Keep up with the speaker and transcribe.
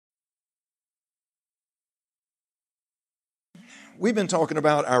we've been talking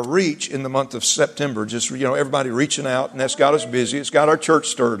about our reach in the month of September. Just, everybody reaching out, and that's got us busy. It's got our church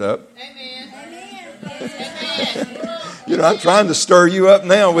stirred up. Amen. I'm trying to stir you up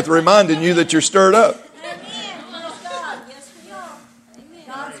now with reminding you that you're stirred up.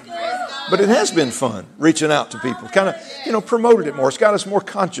 But it has been fun reaching out to people, kind of, promoted it more. It's got us more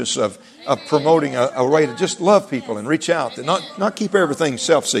conscious of promoting a way to just love people and reach out, and not keep everything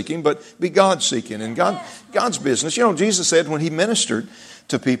self-seeking, but be God-seeking and God's business. Jesus said when he ministered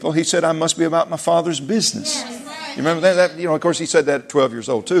to people, he said, I must be about my Father's business. You remember that? Of course, he said that at 12 years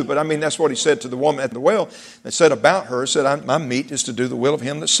old too, but that's what he said to the woman at the well. It said about her, said, my meat is to do the will of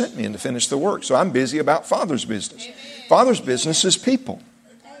him that sent me and to finish the work. So I'm busy about Father's business. Father's business is people.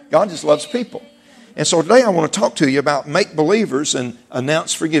 God just loves people. And so today I want to talk to you about make believers and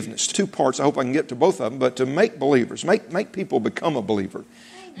announce forgiveness. 2 parts. I hope I can get to both of them. But to make believers, make people become a believer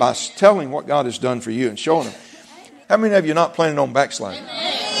by telling what God has done for you and showing them. How many of you are not planning on backsliding?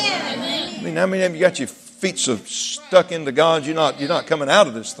 How many of you got your feet so stuck into God you're not coming out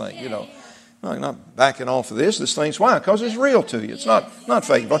of this thing, Not backing off of this. This thing's why? Because it's real to you. It's not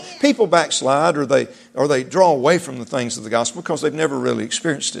fake. People backslide or they draw away from the things of the gospel because they've never really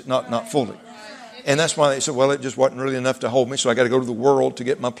experienced it, not fully. And that's why they say, well, it just wasn't really enough to hold me, so I got to go to the world to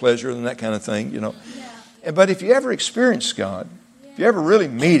get my pleasure and that kind of thing, But if you ever experience God, if you ever really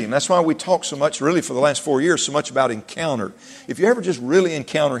meet him, that's why we talk so much, really for the last 4 years, so much about encounter. If you ever just really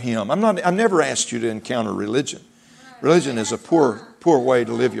encounter him, I've never asked you to encounter religion. Religion is a poor way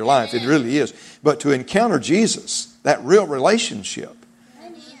to live your life. It really is. But to encounter Jesus, that real relationship,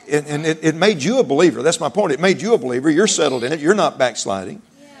 and it made you a believer. That's my point. It made you a believer. You're settled in it. You're not backsliding.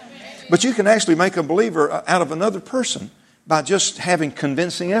 But you can actually make a believer out of another person by just having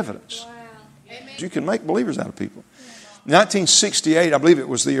convincing evidence. You can make believers out of people. 1968, I believe it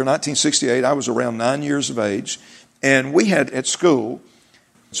was the year 1968, I was around 9 years of age, and we had at school,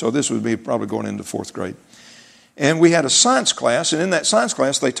 so this would be probably going into 4th grade, and we had a science class, and in that science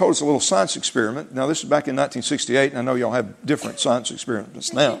class, they told us a little science experiment. Now, this is back in 1968, and I know y'all have different science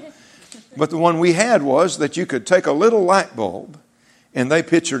experiments now. But the one we had was that you could take a little light bulb, and they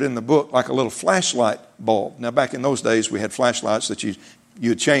pictured in the book like a little flashlight bulb. Now, back in those days, we had flashlights that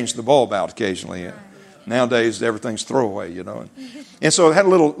you'd change the bulb out occasionally. Nowadays, everything's throwaway, And so it had a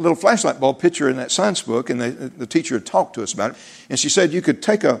little flashlight bulb picture in that science book, and the teacher had talked to us about it. And she said you could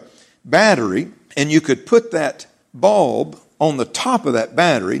take a battery, and you could put that bulb on the top of that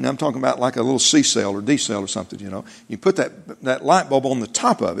battery. Now I'm talking about like a little C cell or D cell or something, You put that light bulb on the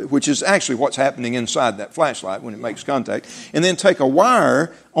top of it, which is actually what's happening inside that flashlight when it makes contact. And then take a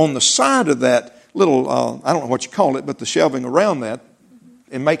wire on the side of that little, I don't know what you call it, but the shelving around that,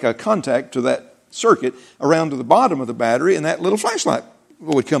 and make a contact to that circuit around to the bottom of the battery, and that little flashlight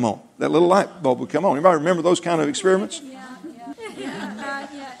would come on. That little light bulb would come on. Anybody remember those kind of experiments?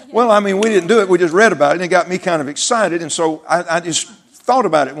 Well, we didn't do it. We just read about it, and it got me kind of excited. And so I just thought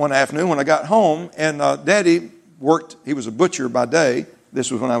about it one afternoon when I got home, and Daddy worked. He was a butcher by day.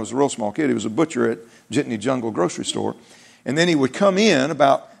 This was when I was a real small kid. He was a butcher at Jitney Jungle Grocery Store. And then he would come in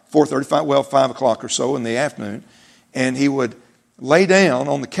about 4:35, 5 o'clock or so in the afternoon, and he would lay down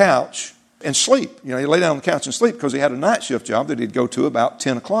on the couch and sleep. He'd lay down on the couch and sleep because he had a night shift job that he'd go to about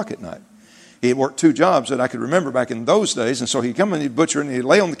 10 o'clock at night. He had worked 2 jobs that I could remember back in those days. And so he'd come in, he'd butcher, and he'd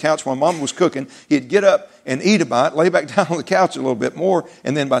lay on the couch while Mom was cooking. He'd get up and eat a bite, lay back down on the couch a little bit more,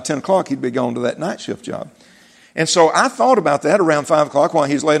 and then by 10 o'clock he'd be going to that night shift job. And so I thought about that around 5 o'clock while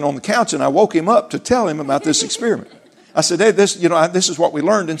he's laying on the couch, and I woke him up to tell him about this experiment. I said, Dad, this is what we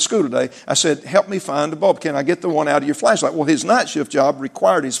learned in school today. I said, help me find a bulb. Can I get the one out of your flashlight? Well, his night shift job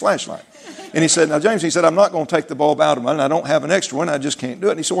required his flashlight. And he said, now, James, he said, I'm not going to take the bulb out of mine. I don't have an extra one. I just can't do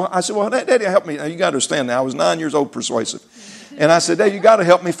it. And he said, I said, Daddy, help me. Now, you got to understand now. I was 9 years old, persuasive. And I said, Dad, you got to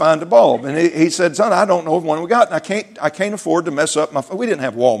help me find a bulb. And he said, son, I don't know of one we got. And I can't afford to mess up we didn't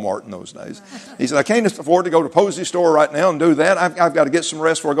have Walmart in those days. He said, I can't afford to go to Posey store right now and do that. I've got to get some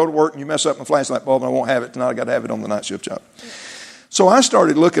rest before I go to work, and you mess up my flashlight bulb, and I won't have it tonight. I got to have it on the night shift job. So I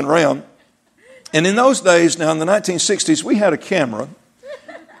started looking around. And in those days, now in the 1960s, we had a camera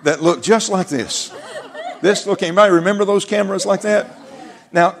that looked just like this. Anybody remember those cameras like that?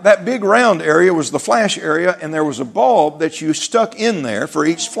 Now, that big round area was the flash area, and there was a bulb that you stuck in there for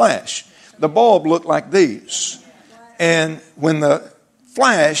each flash. The bulb looked like these. And when the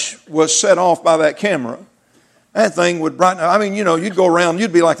flash was set off by that camera, that thing would brighten. You'd go around,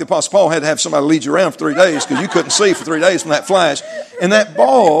 you'd be like the Apostle Paul, had to have somebody lead you around for 3 days because you couldn't see for 3 days from that flash. And that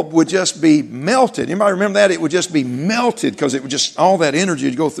bulb would just be melted. Anybody remember that? It would just be melted because it would just, all that energy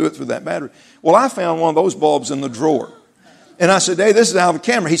would go through that battery. Well, I found one of those bulbs in the drawer. And I said, Daddy, this is out of the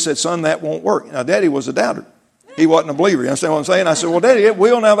camera. He said, son, that won't work. Now, Daddy was a doubter. He wasn't a believer. You understand what I'm saying? I said, well, Daddy, it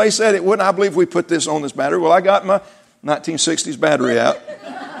will. Now, they said it wouldn't. I believe we put this on this battery. Well, I got my 1960s battery out.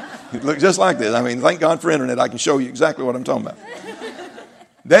 It looked just like this. I mean, thank God for internet. I can show you exactly what I'm talking about.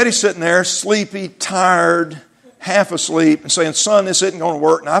 Daddy's sitting there, sleepy, tired, half asleep, and saying, son, this isn't going to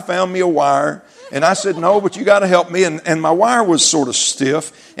work. And I found me a wire. And I said, no, but you got to help me. And my wire was sort of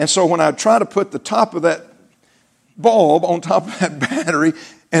stiff. And so when I tried to put the top of that bulb on top of that battery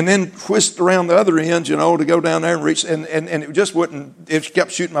and then twist around the other end, to go down there and reach, and it just wouldn't, it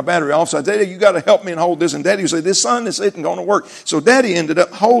kept shooting my battery off. So I said, Daddy, you got to help me and hold this. And Daddy would say, this isn't going to work. So Daddy ended up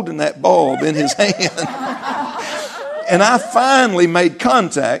holding that bulb in his hand. And I finally made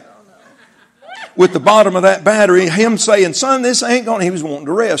contact with the bottom of that battery, him saying, son, this ain't going to, he was wanting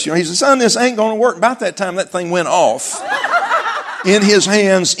to rest. He said, son, this ain't going to work. About that time, that thing went off. In his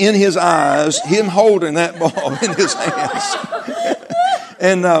hands, in his eyes, him holding that bulb in his hands.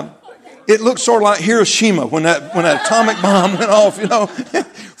 And it looked sort of like Hiroshima when that atomic bomb went off,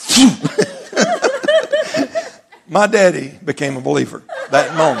 My daddy became a believer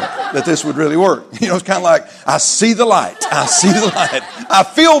that moment that this would really work. It's kind of like, I see the light. I see the light. I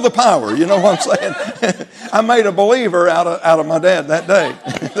feel the power. You know what I'm saying? I made a believer out of my dad that day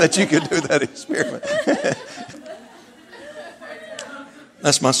that you could do that experiment.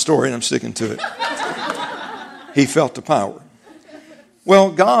 That's my story, and I'm sticking to it. He felt the power.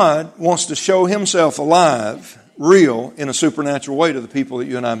 Well, God wants to show himself alive, real, in a supernatural way to the people that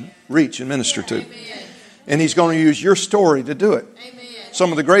you and I reach and minister to. And he's going to use your story to do it.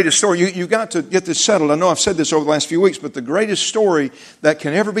 Some of the greatest story, you've got to get this settled. I know I've said this over the last few weeks, but the greatest story that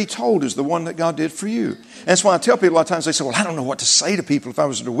can ever be told is the one that God did for you. And that's why I tell people a lot of times, they say, well, I don't know what to say to people. If I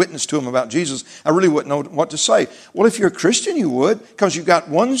was to witness to them about Jesus, I really wouldn't know what to say. Well, if you're a Christian, you would, because you've got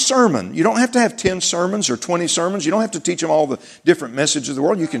one sermon. You don't have to have 10 sermons or 20 sermons. You don't have to teach them all the different messages of the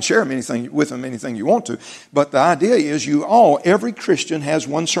world. You can share them with them anything you want to. But the idea is every Christian has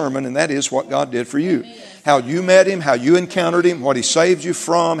one sermon, and that is what God did for you. How you met him, how you encountered him, what he saved you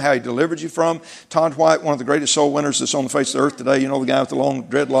from, how he delivered you from. Todd White, one of the greatest soul winners that's on the face of the earth today, the guy with the long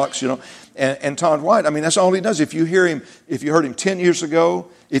dreadlocks, And Todd White, that's all he does. If you heard him 10 years ago,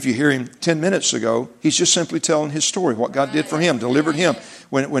 if you hear him 10 minutes ago, he's just simply telling his story, what God did for him, delivered him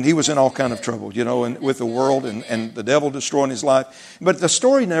when he was in all kind of trouble, and with the world and the devil destroying his life. But the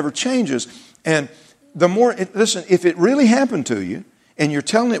story never changes. And listen, if it really happened to you, and you're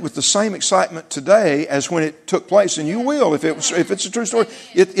telling it with the same excitement today as when it took place, and you will, if it's a true story,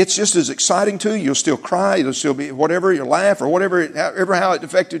 it's just as exciting to you. You'll still cry, it'll still be whatever, you'll laugh, or however how it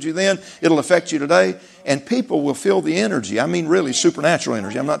affected you then, it'll affect you today. And people will feel the energy. I mean really supernatural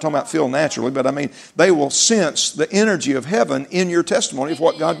energy. I'm not talking about feel naturally, but I mean they will sense the energy of heaven in your testimony of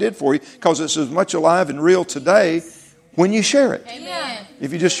what God did for you, because it's as much alive and real today when you share it. Amen.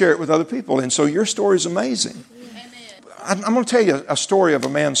 If you just share it with other people. And so your story is amazing. I'm going to tell you a story of a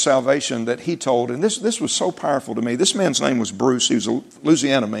man's salvation that he told, and this was so powerful to me. This man's name was Bruce. He was a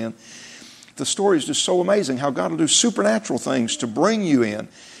Louisiana man. The story is just so amazing how God will do supernatural things to bring you in.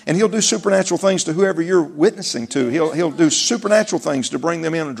 And he'll do supernatural things to whoever you're witnessing to. He'll do supernatural things to bring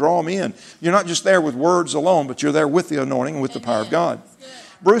them in and draw them in. You're not just there with words alone, but you're there with the anointing and with the power of God.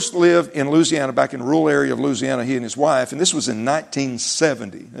 Bruce lived in Louisiana, back in the rural area of Louisiana, he and his wife, and this was in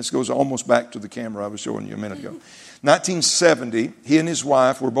 1970. This goes almost back to the camera I was showing you a minute ago. 1970, he and his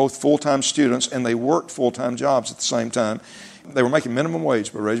wife were both full-time students, and they worked full-time jobs at the same time. They were making minimum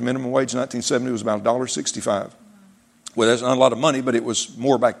wage, but raised minimum wage in 1970 was about $1.65. Well, that's not a lot of money, but it was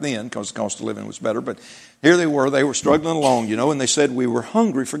more back then because the cost of living was better. But here they were struggling along, and they said, we were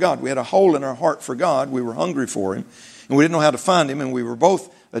hungry for God. We had a hole in our heart for God. We were hungry for him, and we didn't know how to find him, and we were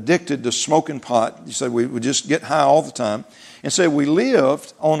both addicted to smoking pot. He said we would just get high all the time. And said we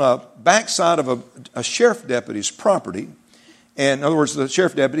lived on a backside of a sheriff deputy's property. And in other words, the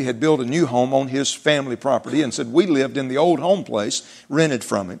sheriff deputy had built a new home on his family property, and said we lived in the old home place, rented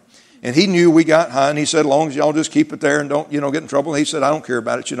from him. And he knew we got high, and he said, as long as y'all just keep it there and don't, get in trouble. He said, I don't care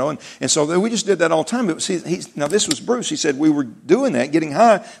about it, And so we just did that all the time. But see, now this was Bruce. He said we were doing that, getting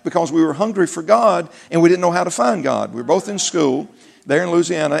high, because we were hungry for God, and we didn't know how to find God. We were both in school there in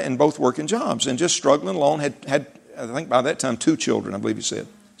Louisiana and both working jobs and just struggling along, had I think by that time 2 children, I believe he said,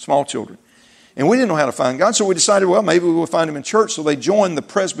 small children. And we didn't know how to find God, so we decided, well, maybe we will find him in church. So they joined the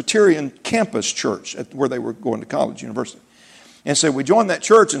Presbyterian campus church where they were going to college, university. And so we joined that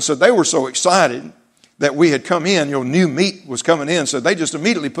church, and so they were so excited that we had come in, new meat was coming in, so they just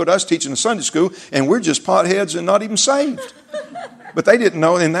immediately put us teaching a Sunday school, and we're just potheads and not even saved. But they didn't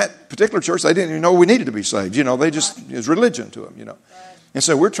know, in that particular church, they didn't even know we needed to be saved. It was religion to them, And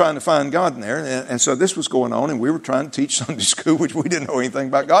so we're trying to find God in there. And so this was going on, and we were trying to teach Sunday school, which we didn't know anything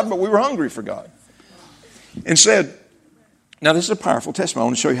about God, but we were hungry for God. and said, now this is a powerful testimony. I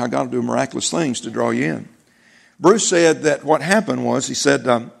want to show you how God will do miraculous things to draw you in. Bruce said that what happened was, he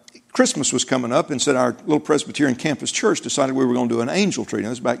said, Christmas was coming up, and said our little Presbyterian campus church decided we were going to do an angel tree. Now,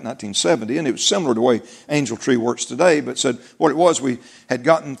 this was back in 1970, and it was similar to the way angel tree works today, but said what it was, we had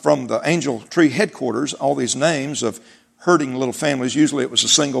gotten from the angel tree headquarters all these names of hurting little families. Usually it was a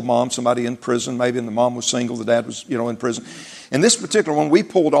single mom, somebody in prison, maybe, and the mom was single, the dad was, in prison. And this particular one we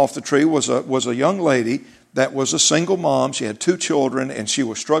pulled off the tree was a young lady that was a single mom. She had 2 children, and she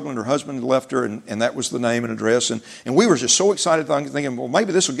was struggling. Her husband had left her, and that was the name and address. And we were just so excited, thinking, well,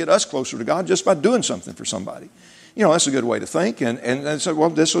 maybe this will get us closer to God just by doing something for somebody. That's a good way to think. And they said, well,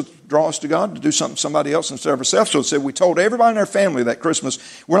 this will draw us to God, to do something for somebody else instead of ourselves. So it said, we told everybody in our family that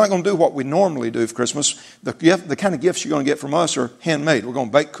Christmas, we're not going to do what we normally do for Christmas. The kind of gifts you're going to get from us are handmade. We're going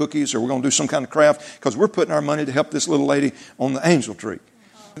to bake cookies, or we're going to do some kind of craft, because we're putting our money to help this little lady on the angel tree.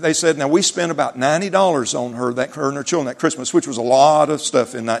 They said, now we spent about $90 on her and her children that Christmas, which was a lot of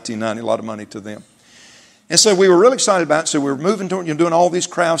stuff in 1990, a lot of money to them. And so we were really excited about it. So we were moving to doing all these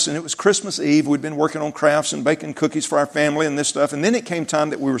crafts, and it was Christmas Eve. We'd been working on crafts and baking cookies for our family and this stuff. And then it came time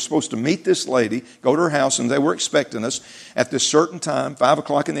that we were supposed to meet this lady, go to her house, and they were expecting us at this certain time, 5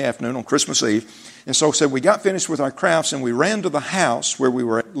 o'clock in the afternoon on Christmas Eve. And so said we got finished with our crafts, and we ran to the house where we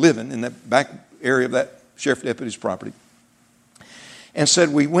were living in the back area of that sheriff deputy's property. And said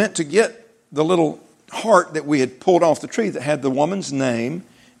we went to get the little heart that we had pulled off the tree that had the woman's name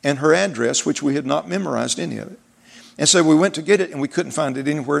and her address, which we had not memorized any of it. And so we went to get it, and we couldn't find it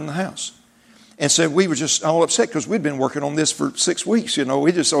anywhere in the house. And so we were just all upset because we'd been working on this for 6 weeks. We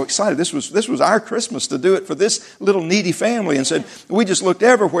were just so excited. This was our Christmas to do it for this little needy family. And said we just looked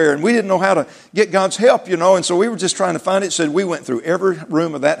everywhere, and we didn't know how to get God's help, And so we were just trying to find it. Said we went through every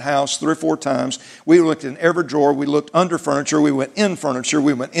room of that house 3 or 4 times. We looked in every drawer. We looked under furniture. We went in furniture.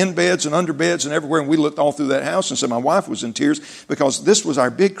 We went in beds and under beds and everywhere. And we looked all through that house. And said my wife was in tears because this was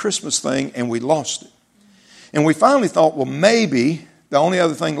our big Christmas thing, and we lost it. And we finally thought, well, maybe the only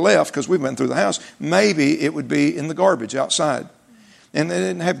other thing left, because we went through the house, maybe it would be in the garbage outside. And they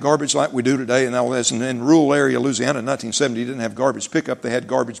didn't have garbage like we do today and all this. And in rural area Louisiana in 1970, you didn't have garbage pickup. They had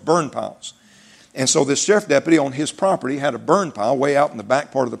garbage burn piles. And so this sheriff deputy on his property had a burn pile way out in the back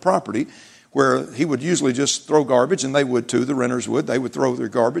part of the property where he would usually just throw garbage, and they would too, the renters would. They would throw their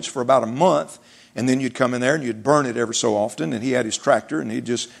garbage for about a month, and then you'd come in there and you'd burn it every so often. And he had his tractor, and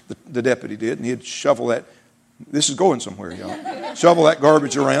the deputy did, and he'd shovel that. This is going somewhere, y'all. Shovel that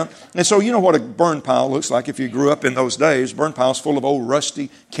garbage around. And so you know what a burn pile looks like if you grew up in those days. Burn piles full of old rusty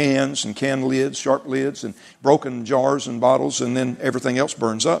cans and can lids, sharp lids, and broken jars and bottles, and then everything else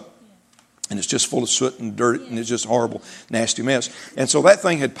burns up. And it's just full of soot and dirt, and it's just a horrible, nasty mess. And so that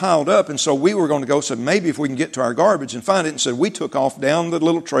thing had piled up, and so we were going to go, said maybe if we can get to our garbage and find it. And so we took off down the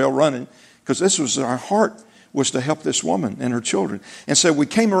little trail running, because this was our heart, was to help this woman and her children. And so we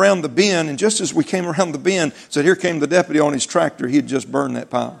came around the bend, and just as we came around the bend, said here came the deputy on his tractor. He had just burned that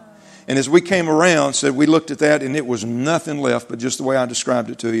pile. And as we came around, said we looked at that, and it was nothing left but just the way I described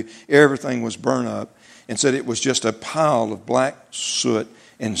it to you. Everything was burned up, and said it was just a pile of black soot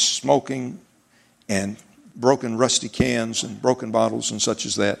and smoking and broken rusty cans and broken bottles and such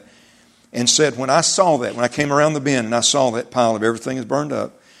as that. And said when I saw that, when I came around the bend and I saw that pile of everything is burned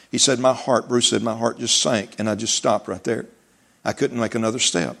up, he said, Bruce said, my heart just sank, and I just stopped right there. I couldn't make another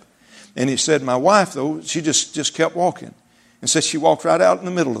step. And he said, my wife, though, she just kept walking. And said she walked right out in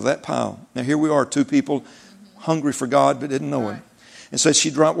the middle of that pile. Now, here we are, 2 people hungry for God but didn't know Him. And said she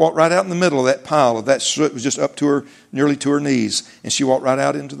walked right out in the middle of that pile of that soot. It was just up to her, nearly to her knees. And she walked right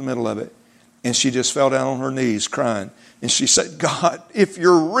out into the middle of it. And she just fell down on her knees crying. And she said, God, if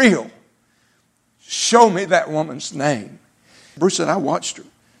you're real, show me that woman's name. Bruce said, I watched her.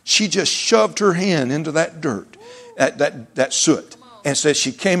 She just shoved her hand into that dirt, that soot, and said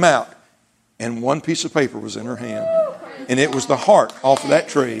she came out, and 1 piece of paper was in her hand. And it was the heart off of that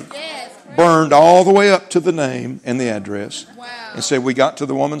tree, burned all the way up to the name and the address. And said we got to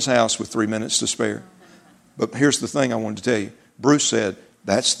the woman's house with 3 minutes to spare. But here's the thing I wanted to tell you. Bruce said,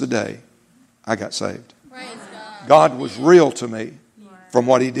 that's the day I got saved. God was real to me from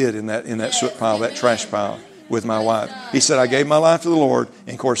what He did in that soot pile, that trash pile, with my wife. He said, I gave my life to the Lord. And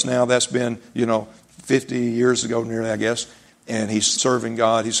of course, now that's been, 50 years ago nearly, I guess. And he's serving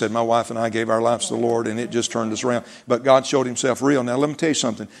God. He said, my wife and I gave our lives to the Lord, and it just turned us around. But God showed Himself real. Now, let me tell you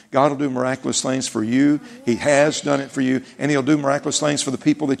something. God will do miraculous things for you. He has done it for you. And He'll do miraculous things for the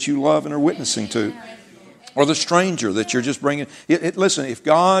people that you love and are witnessing to. Or the stranger that you're just bringing. Listen, if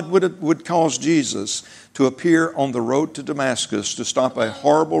God would cause Jesus to appear on the road to Damascus to stop a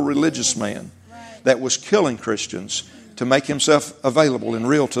horrible religious man that was killing Christians, to make himself available and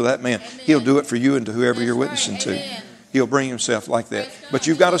real to that man. He'll do it for you and to whoever you're witnessing to. He'll bring himself like that. But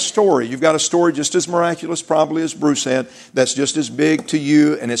you've got a story. You've got a story just as miraculous probably as Bruce had. That's just as big to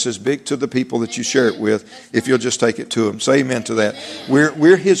you, and it's as big to the people that you share it with if you'll just take it to them. Say amen to that.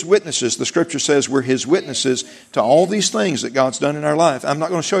 We're his witnesses. The scripture says we're his witnesses to all these things that God's done in our life. I'm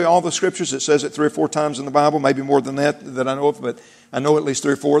not going to show you all the scriptures. It says it 3 or 4 times in the Bible, maybe more than that I know of, but I know at least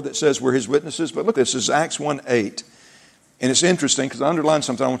 3 or 4 that says we're his witnesses. But look, this is Acts 1:8. And it's interesting because I underlined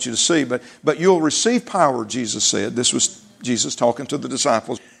something I want you to see. But you'll receive power, Jesus said. This was Jesus talking to the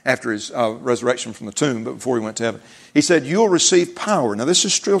disciples after his resurrection from the tomb, but before he went to heaven. He said, you'll receive power. Now this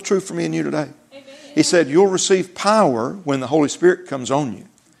is still true for me and you today. Amen. He said, you'll receive power when the Holy Spirit comes on you.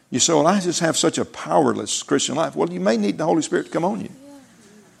 You say, well, I just have such a powerless Christian life. Well, you may need the Holy Spirit to come on you.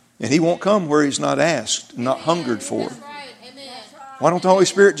 And he won't come where he's not asked, not hungered for. Why don't the Holy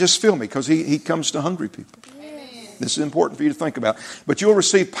Spirit just fill me? Because he comes to hungry people. This is important for you to think about. But you'll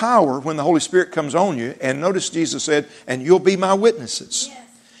receive power when the Holy Spirit comes on you. And notice Jesus said, and you'll be my witnesses. Yes.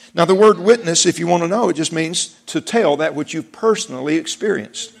 Now the word witness, if you want to know, it just means to tell that which you've personally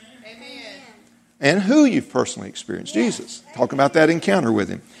experienced. Amen. And who you've personally experienced. Yes. Jesus. Talking about that encounter with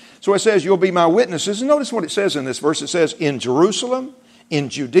him. So it says, you'll be my witnesses. And notice what it says in this verse. It says, in Jerusalem, in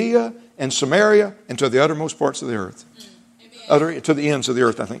Judea, and Samaria, and to the uttermost parts of the earth. To the ends of the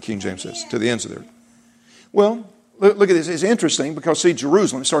earth, I think King James says. To the ends of the earth. Well, look at this. It's interesting because, see,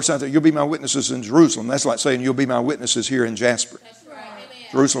 Jerusalem, it starts out there, you'll be my witnesses in Jerusalem. That's like saying you'll be my witnesses here in Jasper. That's right.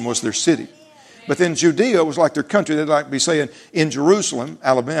 Jerusalem was their city. But then Judea was like their country. They'd like to be saying in Jerusalem,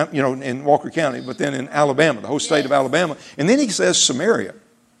 Alabama, in Walker County, but then in Alabama, the whole state of Alabama. And then he says Samaria.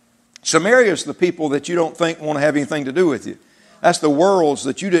 Samaria is the people that you don't think want to have anything to do with you. That's the worlds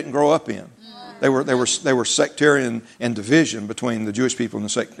that you didn't grow up in. They were sectarian and division between the Jewish people and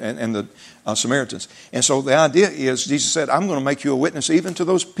the Samaritans. And so the idea is, Jesus said, I'm going to make you a witness even to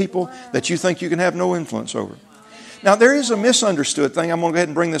those people that you think you can have no influence over. Now, there is a misunderstood thing. I'm going to go ahead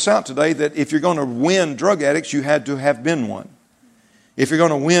and bring this out today, that if you're going to win drug addicts, you had to have been one. If you're going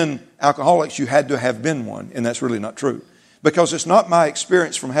to win alcoholics, you had to have been one. And that's really not true. Because it's not my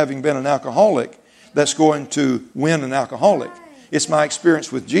experience from having been an alcoholic that's going to win an alcoholic. It's my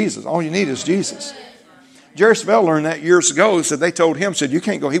experience with Jesus. All you need is Jesus. Jerry Savelle learned that years ago. He said they told him, said, you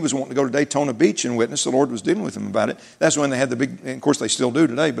can't go. He was wanting to go to Daytona Beach and witness. The Lord was dealing with him about it. That's when they had the big, and of course they still do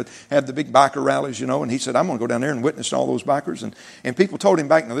today, but had the big biker rallies, and he said, I'm going to go down there and witness to all those bikers. And people told him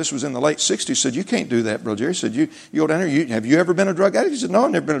back, now this was in the late 60s, said, you can't do that, Brother Jerry. He said, you go down there, have you ever been a drug addict? He said, no,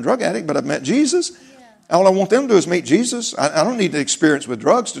 I've never been a drug addict, but I've met Jesus. All I want them to do is meet Jesus. I don't need the experience with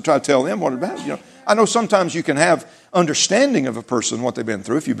drugs to try to tell them what it's about. I know sometimes you can have understanding of a person, what they've been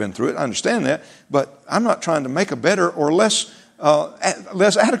through, if you've been through it. I understand that. But I'm not trying to make a better or less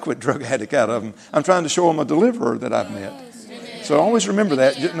adequate drug addict out of them. I'm trying to show them a deliverer that I've met. So always remember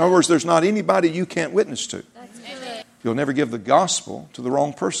that. In other words, there's not anybody you can't witness to. You'll never give the gospel to the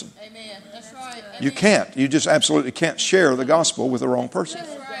wrong person. You can't. You just absolutely can't share the gospel with the wrong person.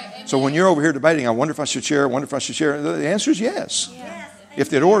 So when you're over here debating, I wonder if I should share, the answer is yes. If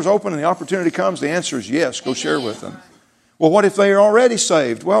the door is open and the opportunity comes, the answer is yes, go share with them. Well, what if they are already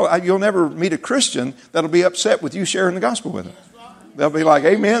saved? Well, you'll never meet a Christian that'll be upset with you sharing the gospel with them. They'll be like,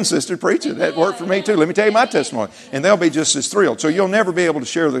 amen, sister, preach it. That worked for me too. Let me tell you my testimony. And they'll be just as thrilled. So you'll never be able to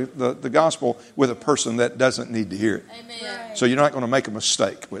share the gospel with a person that doesn't need to hear it. Amen. So you're not going to make a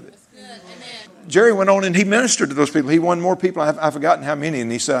mistake with it. Jerry went on and he ministered to those people. He won more people. I've forgotten how many.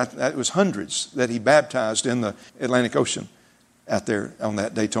 And he said it was hundreds that he baptized in the Atlantic Ocean out there on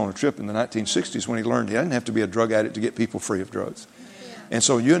that Daytona trip in the 1960s when he learned he didn't have to be a drug addict to get people free of drugs. And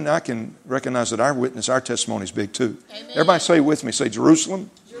so you and I can recognize that our witness, our testimony is big too. Amen. Everybody say it with me. Say Jerusalem,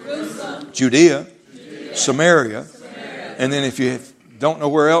 Judea, Samaria. And then if you don't know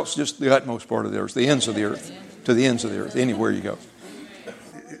where else, just the utmost part of the earth, the ends of the earth, to the ends of the earth, anywhere you go.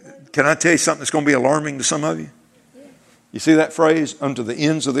 Can I tell you something that's going to be alarming to some of you? You see that phrase, unto the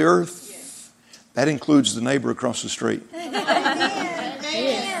ends of the earth? That includes the neighbor across the street.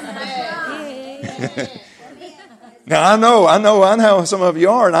 Now, I know some of you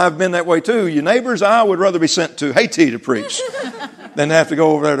are, and I've been that way too. Your neighbors, I would rather be sent to Haiti to preach than to have to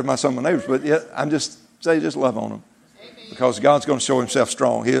go over there to some of my neighbors. But yet, just love on them. Because God's going to show himself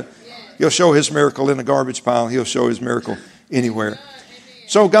strong. He'll show his miracle in a garbage pile. He'll show his miracle anywhere.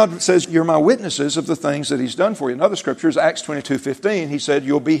 So God says, you're my witnesses of the things that he's done for you. In other scriptures, Acts 22:15, he said,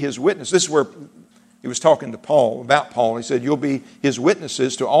 you'll be his witness. This is where he was talking to Paul, about Paul. He said, you'll be his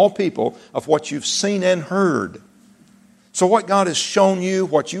witnesses to all people of what you've seen and heard. So what God has shown you,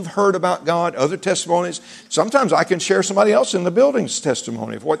 what you've heard about God, other testimonies. Sometimes I can share somebody else in the building's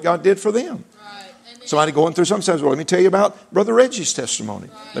testimony of what God did for them. Right. Somebody going through something says, well, let me tell you about Brother Reggie's testimony.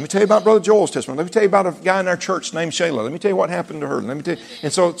 Let me tell you about Brother Joel's testimony. Let me tell you about a guy in our church named Shayla. Let me tell you what happened to her. Let me tell you.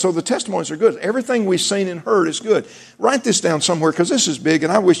 And so the testimonies are good. Everything we've seen and heard is good. Write this down somewhere because this is big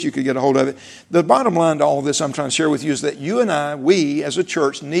and I wish you could get a hold of it. The bottom line to all this I'm trying to share with you is that you and I, we as a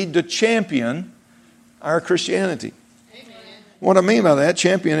church, need to champion our Christianity. Amen. What I mean by that,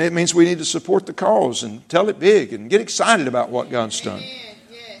 champion, it means we need to support the cause and tell it big and get excited about what God's done.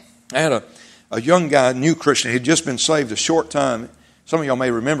 Yes. I had a young guy, a new Christian. He'd just been saved a short time. Some of y'all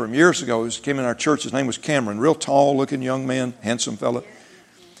may remember him years ago. He came in our church. His name was Cameron. Real tall-looking young man, handsome fella.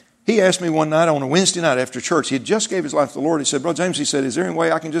 He asked me one night on a Wednesday night after church. He had just gave his life to the Lord. He said, Brother James, he said, is there any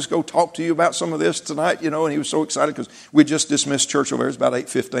way I can just go talk to you about some of this tonight? You know, and he was so excited because we just dismissed church over there. It was about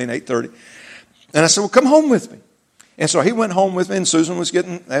 8:15, 8:30. And I said, well, come home with me. And so he went home with me, and Susan was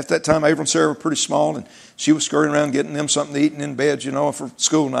getting, at that time, April and Sarah were pretty small, and she was scurrying around getting them something to eat in bed, you know, for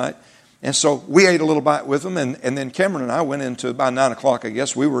school night. And so we ate a little bite with them, and then Cameron and I went into, by 9 o'clock, I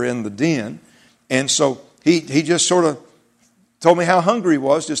guess, we were in the den. And so he just sort of told me how hungry he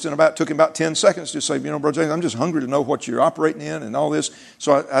was, just took him about 10 seconds to say, you know, Brother James, I'm just hungry to know what you're operating in and all this.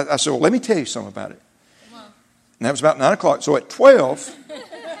 So I said, well, let me tell you something about it. And that was about 9 o'clock. So at 12,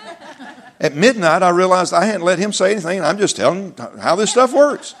 at midnight, I realized I hadn't let him say anything, and I'm just telling him how this stuff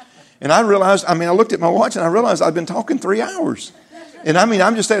works. And I realized, I looked at my watch, and I realized I'd been talking 3 hours. And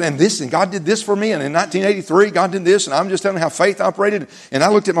I'm just saying, and God did this for me, and in 1983, God did this, and I'm just telling how faith operated. And I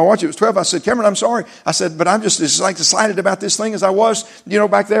looked at my watch, it was 12. I said, Cameron, I'm sorry. I said, but I'm just as like excited about this thing as I was, you know,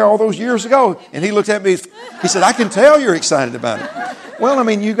 back there all those years ago. And he looked at me, he said, I can tell you're excited about it. Well,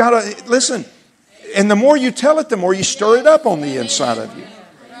 you got to, listen, and the more you tell it, the more you stir it up on the inside of you.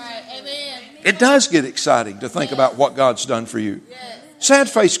 It does get exciting to think about what God's done for you.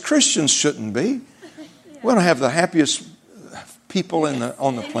 Sad-faced Christians shouldn't be. We don't have the happiest people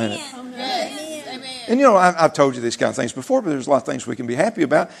on the planet. And you know, I've told you these kind of things before, but there's a lot of things we can be happy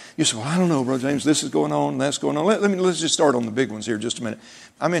about. You say, well, I don't know, Brother James, this is going on, that's going on. Let's just start on the big ones here just a minute.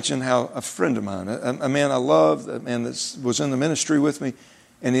 I mentioned how a friend of mine, a man I loved, a man that was in the ministry with me,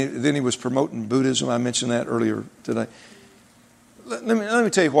 and then he was promoting Buddhism. I mentioned that earlier today. Let me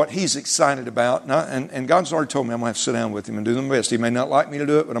tell you what he's excited about. And God's already told me I'm going to have to sit down with him and do the best. He may not like me to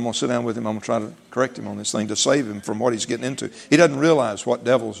do it, but I'm going to sit down with him. I'm going to try to correct him on this thing to save him from what he's getting into. He doesn't realize what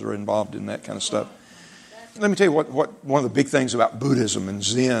devils are involved in that kind of stuff. Let me tell you what one of the big things about Buddhism and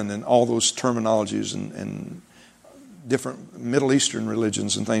Zen and all those terminologies and different Middle Eastern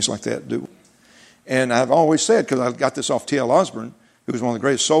religions and things like that do. And I've always said, because I got this off T.L. Osborne, who was one of the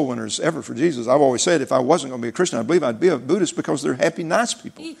greatest soul winners ever for Jesus, I've always said if I wasn't going to be a Christian, I believe I'd be a Buddhist because they're happy, nice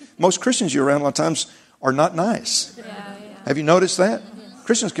people. Most Christians you're around a lot of times are not nice. Have you noticed that?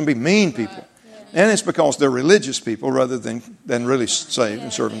 Christians can be mean people. And it's because they're religious people rather than really saved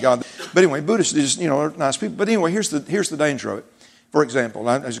and serving God. But anyway, Buddhists just, are nice people. But anyway, here's the danger of it. For example,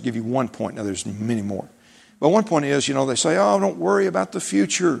 I'll just give you one point. Now, there's many more. But one point is, they say, oh, don't worry about the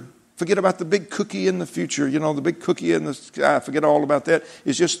future. Forget about the big cookie in the future. The big cookie in the sky. Forget all about that.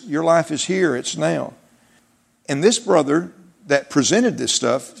 It's just your life is here. It's now. And this brother that presented this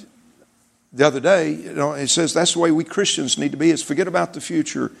stuff the other day, it says that's the way we Christians need to be, is forget about the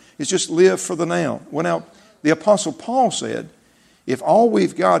future. It's just live for the now. Well, now, the Apostle Paul said, if all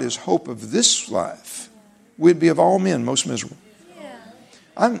we've got is hope of this life, we'd be of all men most miserable.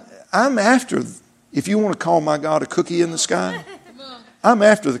 I'm after, if you want to call my God a cookie in the sky, I'm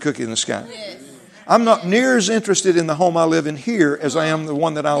after the cookie in the sky. I'm not near as interested in the home I live in here as I am the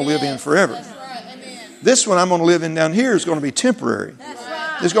one that I'll live in forever. This one I'm going to live in down here is going to be temporary.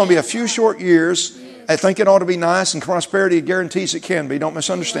 There's going to be a few short years. I think it ought to be nice, and prosperity guarantees it can be. Don't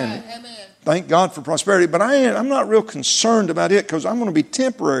misunderstand me. Thank God for prosperity. But I'm not real concerned about it because I'm going to be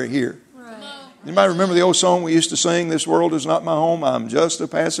temporary here. Anybody remember the old song we used to sing, this world is not my home, I'm just a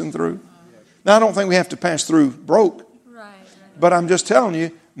passing through? Now, I don't think we have to pass through broke. But I'm just telling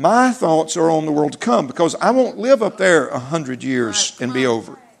you, my thoughts are on the world to come because I won't live up there 100 years and be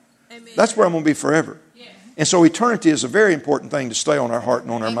over. That's where I'm going to be forever. And so eternity is a very important thing to stay on our heart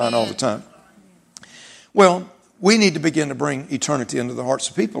and on our mind all the time. Well, we need to begin to bring eternity into the hearts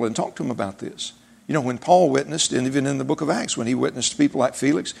of people and talk to them about this. When Paul witnessed, and even in the book of Acts, when he witnessed to people like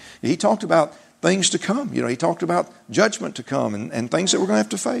Felix, he talked about things to come. He talked about judgment to come and things that we're going to have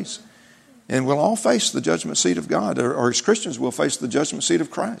to face. And we'll all face the judgment seat of God, or as Christians, we'll face the judgment seat of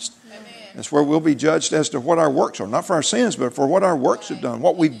Christ. Amen. That's where we'll be judged as to what our works are. Not for our sins, but for what our works have done,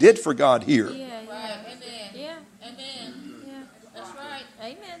 what we did for God here.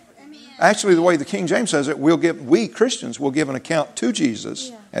 Actually, the way the King James says it, we Christians will give an account to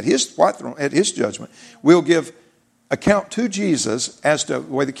Jesus at His white throne, at His judgment. We'll give account to Jesus as to,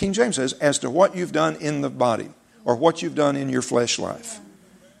 the way the King James says, as to what you've done in the body or what you've done in your flesh life.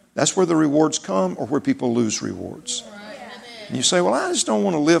 That's where the rewards come or where people lose rewards. And you say, well, I just don't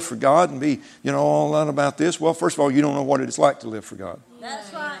want to live for God and be, all that about this. Well, first of all, you don't know what it's like to live for God.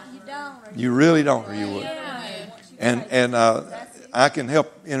 That's right. You don't. You really don't, or you would. And I can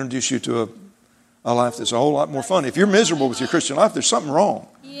help introduce you to a life that's a whole lot more fun. If you're miserable with your Christian life, there's something wrong.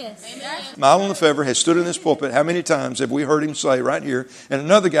 Yes. Milo Lefebvre has stood in this pulpit. How many times have we heard him say right here? And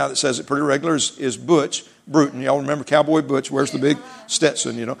another guy that says it pretty regular is Butch Bruton. Y'all remember Cowboy Butch? Wears the big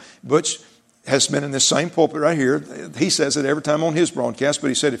Stetson, Butch has been in this same pulpit right here. He says it every time on his broadcast, but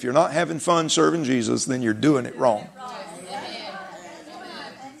he said, if you're not having fun serving Jesus, then you're doing it wrong.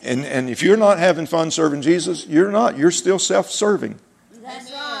 And if you're not having fun serving Jesus, you're not. You're still self-serving.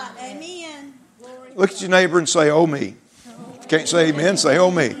 That's right. Amen. Look at your neighbor and say, oh, me. If you can't say amen, say,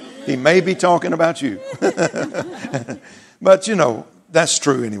 oh, me. He may be talking about you. But, that's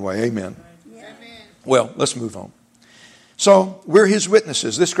true anyway. Amen. Well, let's move on. So, we're His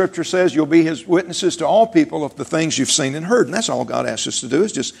witnesses. This scripture says you'll be His witnesses to all people of the things you've seen and heard. And that's all God asks us to do,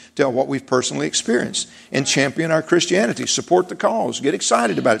 is just tell what we've personally experienced and champion our Christianity. Support the cause. Get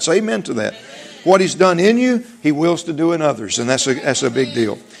excited about it. Say amen to that. What He's done in you, He wills to do in others. And that's a big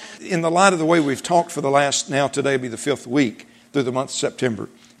deal. In the light of the way we've talked for the last, now today be the 5th week through the month of September,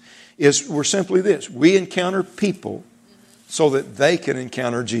 we're simply this. We encounter people so that they can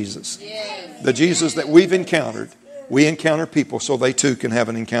encounter Jesus. The Jesus that we've encountered, we encounter people so they too can have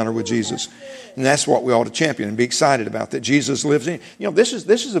an encounter with Jesus. And that's what we ought to champion and be excited about, that Jesus lives in. This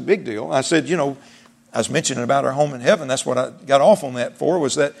is a big deal. I said, I was mentioning about our home in heaven. That's what I got off on that for,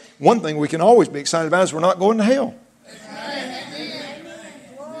 was that one thing we can always be excited about is we're not going to hell.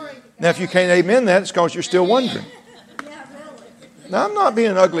 Now, if you can't amen that, it's because you're still wondering. Now, I'm not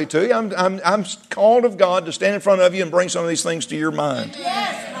being ugly to you. I'm called of God to stand in front of you and bring some of these things to your mind.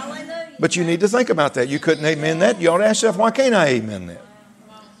 But you need to think about that. You couldn't amen that. You ought to ask yourself, why can't I amen that?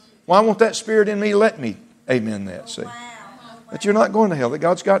 Why won't that Spirit in me let me amen that? See? That you're not going to hell, that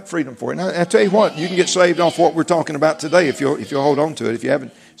God's got freedom for it. And I tell you what, you can get saved off what we're talking about today if you'll hold on to it. If you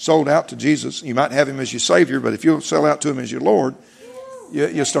haven't sold out to Jesus, you might have Him as your Savior, but if you'll sell out to Him as your Lord,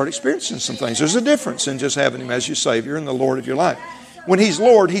 you'll start experiencing some things. There's a difference in just having Him as your Savior and the Lord of your life. When He's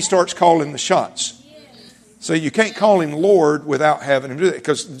Lord, He starts calling the shots. So you can't call Him Lord without having Him do that.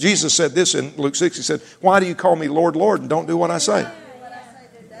 Because Jesus said this in Luke 6. He said, why do you call me Lord, Lord, and don't do what I say?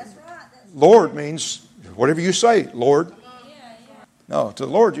 Lord means whatever you say, Lord. No, to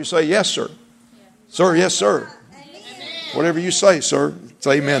the Lord you say, yes, sir. Sir, yes, sir. Whatever you say, sir,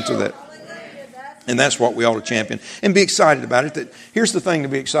 say amen to that. And that's what we ought to champion. And be excited about it. That here's the thing to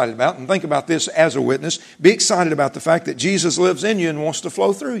be excited about. And think about this as a witness. Be excited about the fact that Jesus lives in you and wants to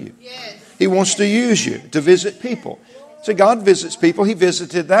flow through you. He wants to use you to visit people. See, God visits people. He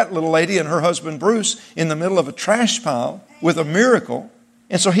visited that little lady and her husband Bruce in the middle of a trash pile with a miracle.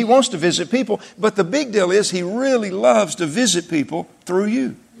 And so He wants to visit people. But the big deal is He really loves to visit people through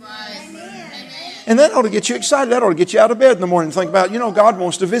you. And that ought to get you excited. That ought to get you out of bed in the morning and think about, God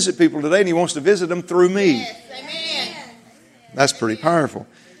wants to visit people today and He wants to visit them through me. That's pretty powerful.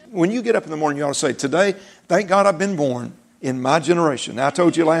 When you get up in the morning, you ought to say, today, thank God I've been born in my generation. Now, I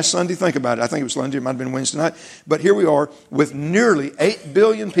told you last Sunday, think about it. I think it was Sunday, it might have been Wednesday night. But here we are with nearly 8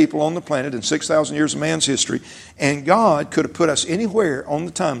 billion people on the planet in 6,000 years of man's history. And God could have put us anywhere on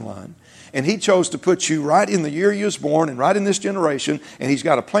the timeline. And He chose to put you right in the year you was born and right in this generation. And He's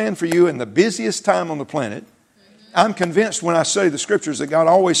got a plan for you in the busiest time on the planet. I'm convinced when I study the Scriptures that God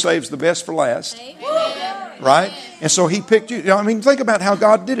always saves the best for last. Right? And so He picked you. Think about how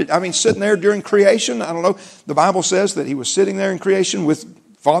God did it. Sitting there during creation, I don't know. The Bible says that He was sitting there in creation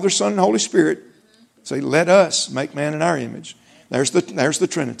with Father, Son, and Holy Spirit. So He let us make man in our image. There's the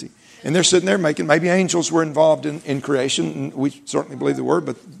Trinity. And they're sitting there making, maybe angels were involved in creation. And we certainly believe they were,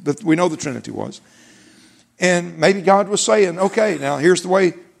 but we know the Trinity was. And maybe God was saying, okay, now here's the way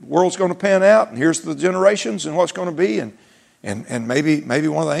the world's going to pan out. And here's the generations and what's going to be. And maybe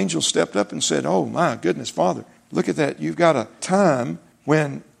one of the angels stepped up and said, oh my goodness, Father, look at that. You've got a time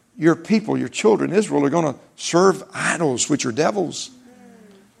when your people, your children, Israel, are going to serve idols, which are devils.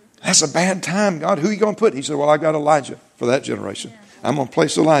 That's a bad time, God. Who are you going to put? He said, well, I've got Elijah for that generation. I'm going to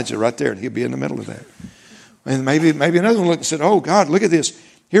place Elijah right there, and he'll be in the middle of that. And maybe another one looked and said, oh, God, look at this.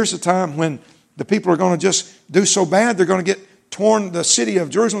 Here's the time when the people are going to just do so bad, they're going to get torn. The city of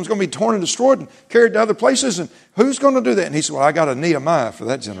Jerusalem is going to be torn and destroyed and carried to other places. And who's going to do that? And he said, well, I got a Nehemiah for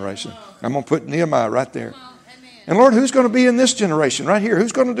that generation. I'm going to put Nehemiah right there. And Lord, who's going to be in this generation right here?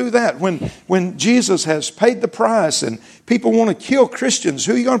 Who's going to do that when Jesus has paid the price and people want to kill Christians?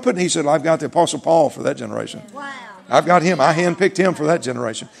 Who are you going to put? And he said, I've got the Apostle Paul for that generation. Wow. I've got him. I handpicked him for that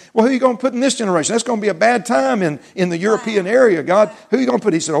generation. Well, who are you going to put in this generation? That's going to be a bad time in the European area. God, who are you going to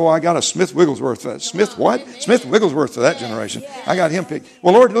put? He said, I got a Smith Wigglesworth for that. Smith what? Smith Wigglesworth for that generation. I got him picked.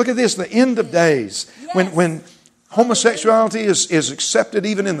 Well, Lord, look at this. The end of days. When homosexuality is accepted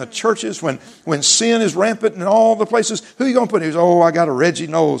even in the churches, when sin is rampant in all the places, who are you going to put? He says, I got a Reggie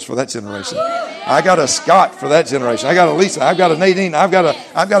Knowles for that generation. I got a Scott for that generation. I got a Lisa. I've got a Nadine. I've got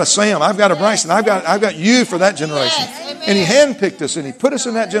a Sam. I've got a Bryson. I've got you for that generation. And he handpicked us and he put us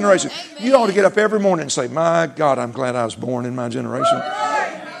in that generation. You ought to get up every morning and say, my God, I'm glad I was born in my generation.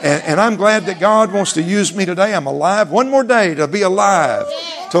 And I'm glad that God wants to use me today. I'm alive. One more day to be alive.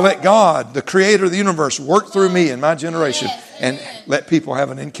 To let God, the creator of the universe, work through me in my generation. And let people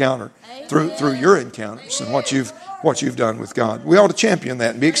have an encounter through your encounters and what you've done with God. We ought to champion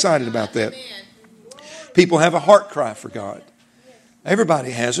that and be excited about that. People have a heart cry for God.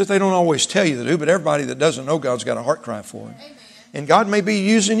 Everybody has it. They don't always tell you they do, but everybody that doesn't know God's got a heart cry for Him. And God may be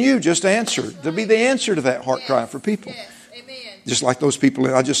using you just to be the answer to that heart cry for people. Just like those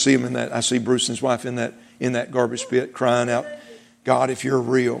people, I just see them in that. I see Bruce and his wife in that garbage pit crying out, God, if you're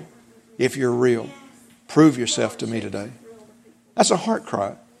real, prove yourself to me today. That's a heart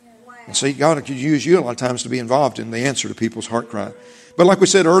cry. And see, God could use you a lot of times to be involved in the answer to people's heart cry. But like we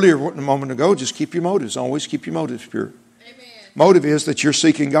said earlier a moment ago, just keep your motives. Always keep your motives pure. Amen. Motive is that you're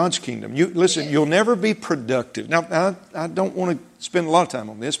seeking God's kingdom. You'll never be productive. Now, I don't want to spend a lot of time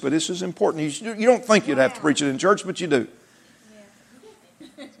on this, but this is important. You don't think you'd have to preach it in church, but you do.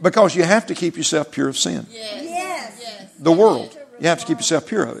 Because you have to keep yourself pure of sin. Yes. The world. You have to keep yourself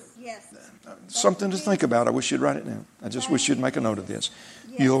pure of it. Something to think about. I wish you'd write it down. I just wish you'd make a note of this.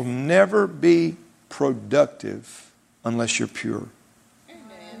 You'll never be productive unless you're pure.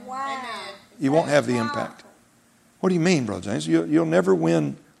 Wow. You won't have the impact. What do you mean, Brother James? You'll never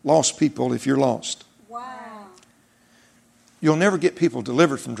win lost people if you're lost. Wow. You'll never get people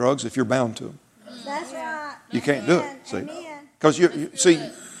delivered from drugs if you're bound to them. That's right. You can't do it. See, because you see,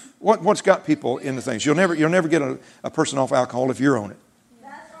 what's got people into things? You'll never get a person off alcohol if you're on it.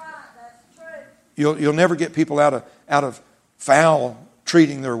 That's right. That's true. You'll never get people out of foul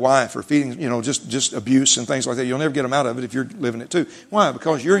treating their wife or feeding, just abuse and things like that. You'll never get them out of it if you're living it too. Why?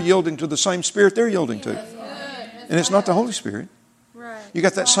 Because you're yielding to the same spirit they're yielding to. And it's not the Holy Spirit. You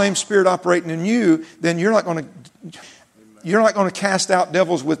got that same spirit operating in you, then you're not going to cast out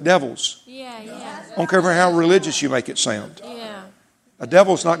devils with devils. I don't care how religious you make it sound. A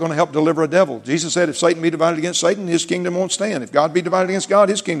devil's not going to help deliver a devil. Jesus said if Satan be divided against Satan, his kingdom won't stand. If God be divided against God,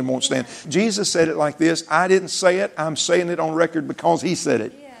 his kingdom won't stand. Jesus said it like this. I didn't say it. I'm saying it on record because he said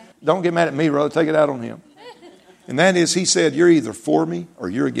it. Don't get mad at me, brother. Take it out on him. And that is, he said, you're either for me or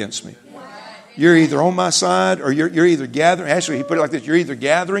you're against me. You're either on my side or you're either gathering. Actually, he put it like this. You're either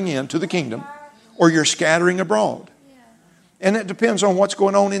gathering into the kingdom or you're scattering abroad. And it depends on what's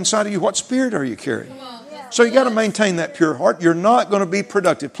going on inside of you. What spirit are you carrying? So you got to maintain that pure heart. You're not going to be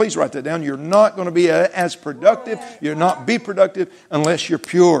productive. Please write that down. You're not going to be as productive. You'll not be productive unless you're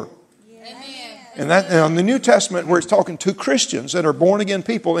pure. And that in the New Testament, where it's talking to Christians that are born again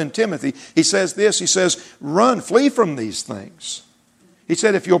people in Timothy, he says this. He says, flee from these things. He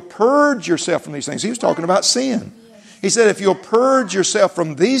said, if you'll purge yourself from these things. He was talking about sin. He said, if you'll purge yourself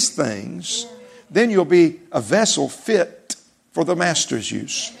from these things, then you'll be a vessel fit for the master's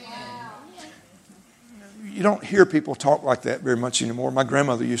use. You don't hear people talk like that very much anymore. My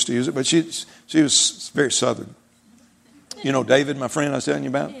grandmother used to use it, but she was very Southern. You know David, my friend I was telling you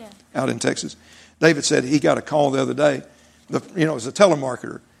about, out in Texas. David said he got a call the other day. It was a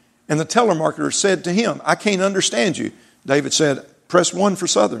telemarketer. And the telemarketer said to him, I can't understand you. David said, press 1 for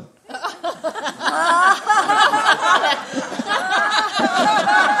Southern.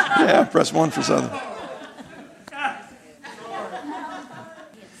 Yeah, press 1 for Southern.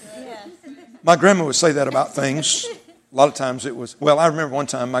 My grandma would say that about things. A lot of times it was, I remember one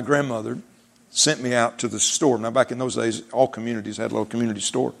time my grandmother sent me out to the store. Now, back in those days, all communities had a little community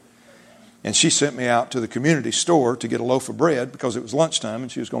store. And she sent me out to the community store to get a loaf of bread because it was lunchtime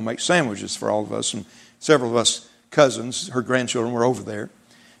and she was going to make sandwiches for all of us. And several of us cousins, her grandchildren, were over there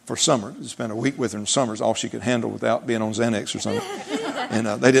for summer. Spent a week with her in summers, all she could handle without being on Xanax or something. And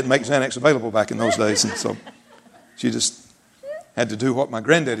they didn't make Xanax available back in those days. And so she just had to do what my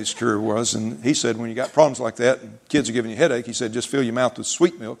granddaddy's cure was. And he said, when you got problems like that and kids are giving you a headache, he said, just fill your mouth with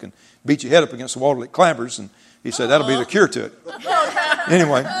sweet milk and beat your head up against the wall till it clabbers. And he said, that'll be the cure to it.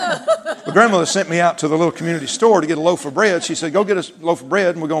 Anyway, my grandmother sent me out to the little community store to get a loaf of bread. She said, go get a loaf of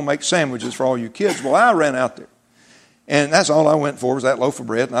bread and we're going to make sandwiches for all you kids. Well, I ran out there. And that's all I went for was that loaf of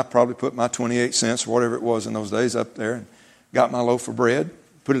bread. And I probably put my 28 cents or whatever it was in those days up there and got my loaf of bread,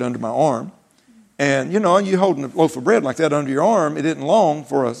 put it under my arm. And, you holding a loaf of bread like that under your arm, it isn't long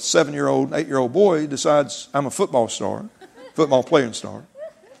for a 7-year-old, 8-year-old boy who decides I'm a football playing star.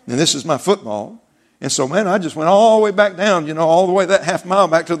 And this is my football. And so, man, I just went all the way back down, all the way that half mile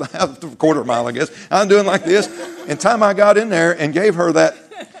back to the quarter mile, I guess. I'm doing like this. And time I got in there and gave her that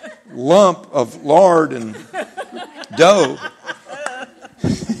lump of lard and dough,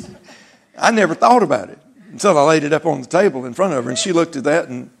 I never thought about it until I laid it up on the table in front of her. And she looked at that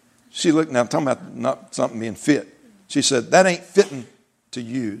and now I'm talking about not something being fit. She said, that ain't fitting to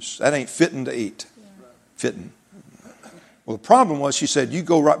use. That ain't fitting to eat. Fitting. Well, the problem was, she said, you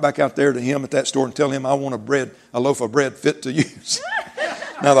go right back out there to him at that store and tell him I want a loaf of bread fit to use.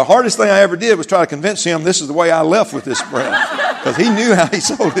 Now, the hardest thing I ever did was try to convince him this is the way I left with this bread. Because he knew how he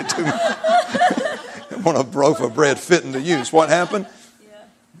sold it to me. I want a loaf of bread fitting to use. What happened?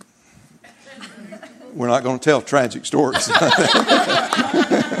 We're not going to tell tragic stories.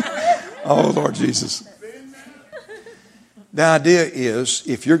 Oh, Lord Jesus. The idea is,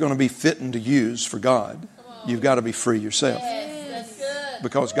 if you're going to be fitting to use for God, you've got to be free yourself.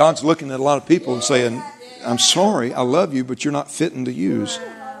 Because God's looking at a lot of people and saying, I'm sorry, I love you, but you're not fitting to use.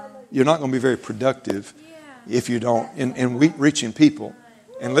 You're not going to be very productive if you don't, in reaching people.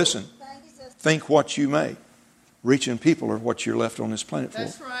 And listen, think what you may. Reaching people are what you're left on this planet for.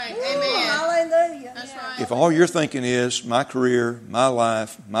 That's right. Amen. Hallelujah. That's right. If all you're thinking is my career, my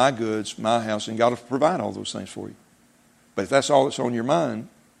life, my goods, my house, and God will provide all those things for you. But if that's all that's on your mind,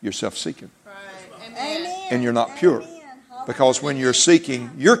 you're self-seeking. Right. Amen. Amen. And you're not pure. Because when you're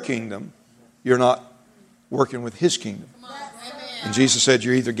seeking your kingdom, you're not working with His kingdom. And Jesus said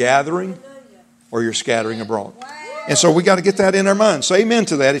you're either gathering or you're scattering abroad. And so we got to get that in our mind. Say amen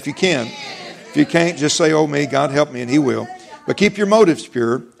to that if you can. If you can't, just say, oh me, God help me, and He will. But keep your motives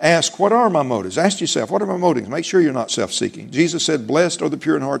pure. Ask, what are my motives? Ask yourself, what are my motives? Make sure you're not self-seeking. Jesus said, blessed are the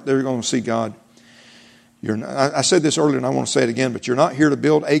pure in heart, they're going to see God. I said this earlier and I want to say it again, but you're not here to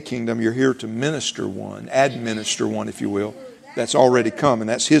build a kingdom. You're here to minister one, administer one, if you will. That's already come, and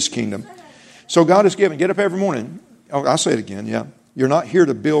that's His kingdom. So God is given. Get up every morning. Oh, I'll say it again, yeah. You're not here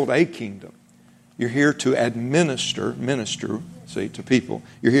to build a kingdom. You're here to minister, see, to people.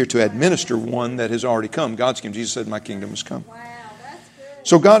 You're here to administer one that has already come. God's kingdom. Jesus said, my kingdom has come. Wow, that's good.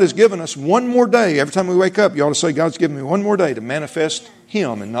 So God has given us one more day. Every time we wake up, you ought to say, God's given me one more day to manifest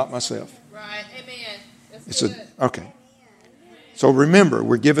Him and not myself. Right. Amen. It's okay. So remember,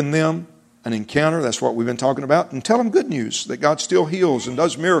 we're giving them an encounter. That's what we've been talking about. And tell them good news, that God still heals and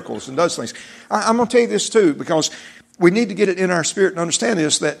does miracles and does things. I'm going to tell you this too, because we need to get it in our spirit and understand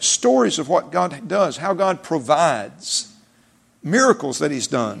this, that stories of what God does, how God provides, miracles that He's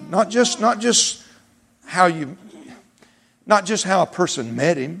done, not just how a person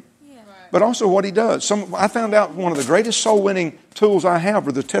met Him, but also what He does. I found out one of the greatest soul-winning tools I have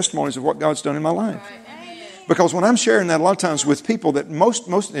are the testimonies of what God's done in my life. Because when I'm sharing that a lot of times with people that most,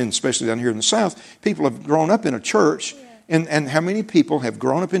 and especially down here in the South, people have grown up in a church, and how many people have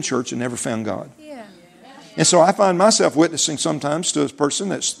grown up in church and never found God? And so I find myself witnessing sometimes to a person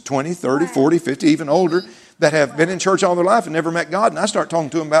that's 20, 30, 40, 50, even older, that have been in church all their life and never met God. And I start talking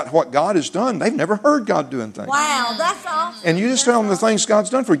to them about what God has done. They've never heard God doing things. Wow, that's awesome. And you just tell them the things God's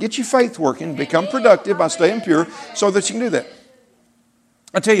done for you. Get your faith working. Become productive by staying pure so that you can do that.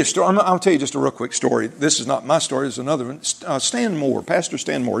 I'll tell you a story. I'll tell you just a real quick story. This is not my story. It's another one. Stan Moore, Pastor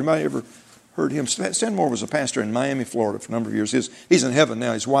Stan Moore. You might have ever heard him. Stan Moore was a pastor in Miami, Florida for a number of years. He's in heaven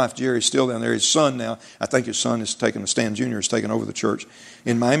now. His wife, Jerry's still down there. His son now, I think his son is taking, Stan Jr. is taking over the church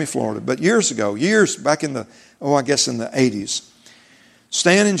in Miami, Florida. But years back in the 80s,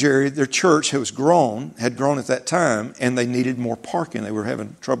 Stan and Jerry, their church had grown at that time, and they needed more parking. They were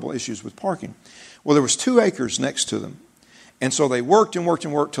having issues with parking. Well, there was 2 acres next to them. And so they worked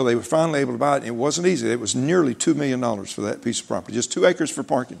till they were finally able to buy it. And it wasn't easy. It was nearly $2 million for that piece of property. Just 2 acres for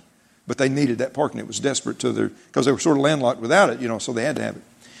parking. But they needed that parking. It was desperate because they were sort of landlocked without it, so they had to have it.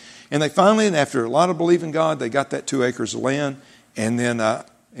 And they finally, and after a lot of believing God, they got that 2 acres of land. And then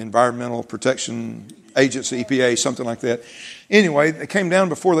Environmental Protection Agency, EPA, something like that. Anyway, they came down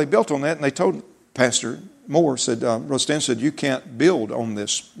before they built on that, and they told Pastor Moore, Stan said, you can't build on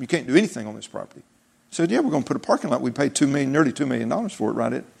this. You can't do anything on this property. He said, yeah, we're going to put a parking lot. We paid nearly $2 million for it,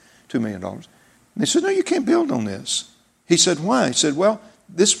 right at $2 million. And they said, no, you can't build on this. He said, why? He said, well,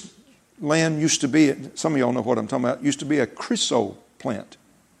 this land used to be, some of y'all know what I'm talking about, used to be a chryso plant.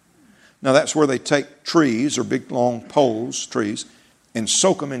 Now that's where they take trees or big long poles, trees, and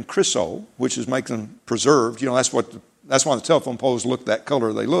soak them in chrysol, which is make them preserved. That's why the telephone poles look that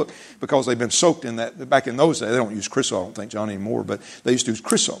color they look, because they've been soaked in that. Back in those days, they don't use chrysol, I don't think, John, anymore, but they used to use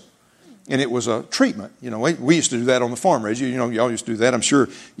chrysol. And it was a treatment. You know, we used to do that on the farm, Reggie. You know, y'all used to do that. I'm sure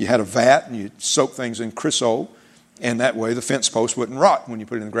you had a vat and you soak things in cresol. And that way the fence post wouldn't rot when you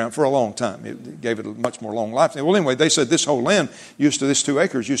put it in the ground for a long time. It gave it a much more long life. Well, anyway, they said this whole land this 2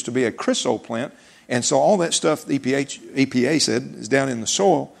 acres used to be a cresol plant. And so all that stuff, the EPA said, is down in the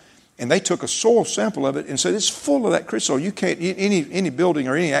soil. And they took a soil sample of it and said, it's full of that cresol. You can't, any building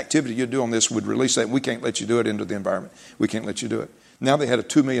or any activity you do on this would release that. We can't let you do it into the environment. We can't let you do it. Now they had a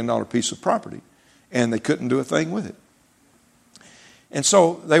 $2 million piece of property, and they couldn't do a thing with it. And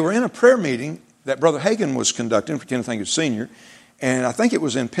so they were in a prayer meeting that Brother Hagin was conducting for Kenneth Hagin Sr., and I think it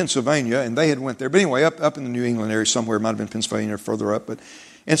was in Pennsylvania, and they had went there. But anyway, up in the New England area somewhere, it might have been Pennsylvania or further up.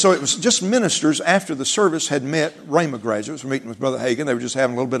 And so it was just ministers after the service had met. Rhema graduates were meeting with Brother Hagin. They were just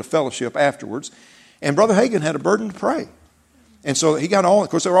having a little bit of fellowship afterwards. And Brother Hagin had a burden to pray. And so he got of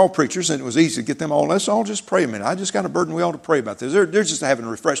course, they were all preachers, and it was easy to get them all. Let's all just pray a minute. I just got a burden. We ought to pray about this. They're just having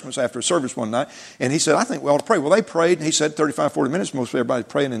refreshments after a service one night. And he said, I think we ought to pray. Well, they prayed, and he said 35, 40 minutes, most everybody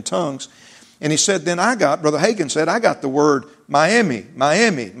praying in tongues. And he said, then Brother Hagin said, I got the word Miami,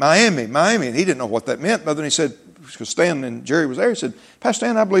 Miami, Miami, Miami. And he didn't know what that meant. But then he said, because Stan and Jerry was there, he said, Pastor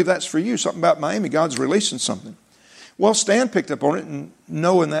Stan, I believe that's for you. Something about Miami. God's releasing something. Well, Stan picked up on it, and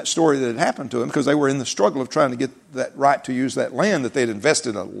knowing that story that had happened to him, because they were in the struggle of trying to get that right to use that land that they'd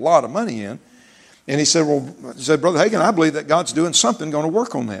invested a lot of money in. And he said, Brother Hagin, I believe that God's doing something, going to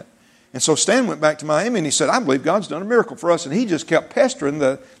work on that. And so Stan went back to Miami, and he said, I believe God's done a miracle for us. And he just kept pestering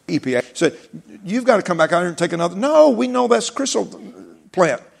the EPA. He said, you've got to come back out here and take another. No, we know that's cresol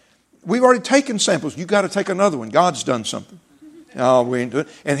plant. We've already taken samples. You've got to take another one. God's done something. No, we ain't doing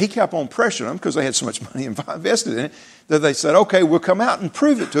it. And he kept on pressuring them because they had so much money invested in it that they said, okay, we'll come out and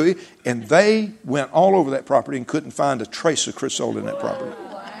prove it to you. And they went all over that property and couldn't find a trace of cresol in that property.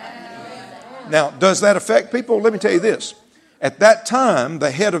 Now, does that affect people? Let me tell you this. At that time,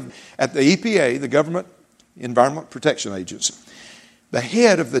 the head at the EPA, the Government Environment Protection Agency, the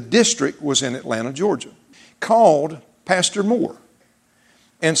head of the district was in Atlanta, Georgia, called Pastor Moore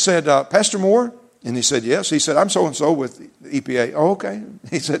and said, Pastor Moore? And he said, yes. He said, I'm so-and-so with the EPA. Oh, okay.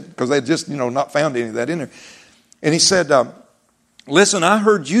 He said, because they just, not found any of that in there. And he said, listen, I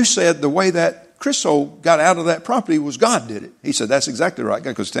heard you said the way that cresol got out of that property was God did it. He said, that's exactly right,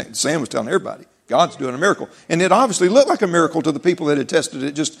 because Sam was telling everybody, God's doing a miracle. And it obviously looked like a miracle to the people that had tested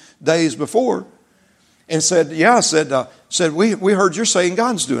it just days before. And said, we heard you're saying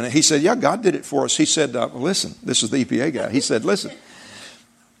God's doing it. He said, yeah, God did it for us. He said, listen, this is the EPA guy. He said, listen,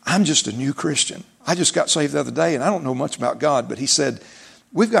 I'm just a new Christian. I just got saved the other day, and I don't know much about God. But he said,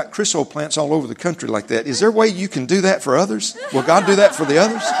 we've got cresol plants all over the country like that. Is there a way you can do that for others? Will God do that for the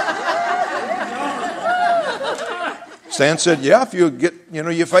others? Stan said, yeah, if you get,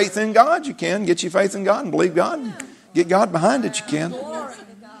 your faith in God, you can. Get your faith in God and believe God. And get God behind it, you can.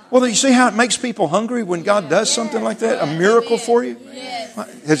 Well, you see how it makes people hungry when God does something like that? A miracle for you?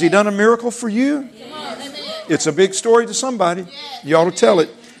 Has He done a miracle for you? It's a big story to somebody. You ought to tell it.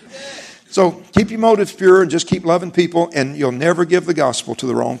 So keep your motives pure and just keep loving people, and you'll never give the gospel to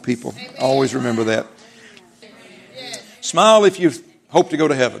the wrong people. Always remember that. Smile if you hope to go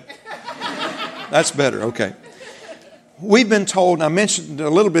to heaven. That's better. Okay. We've been told, and I mentioned a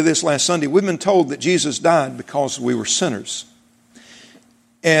little bit of this last Sunday, we've been told that Jesus died because we were sinners.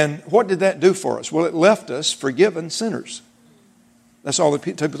 And what did that do for us? Well, it left us forgiven sinners. That's all that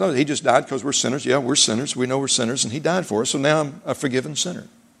people know. He just died because we're sinners. Yeah, we're sinners. We know we're sinners, and He died for us. So now I'm a forgiven sinner.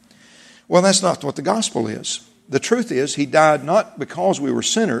 Well, that's not what the gospel is. The truth is, He died not because we were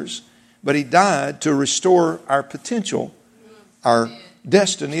sinners, but He died to restore our potential, our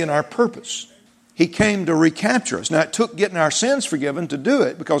destiny, and our purpose. He came to recapture us. Now, it took getting our sins forgiven to do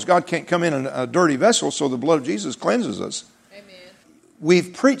it, because God can't come in a dirty vessel, so the blood of Jesus cleanses us.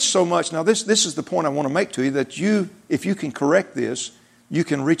 We've preached so much. Now, this is the point I want to make to you, that if you can correct this, you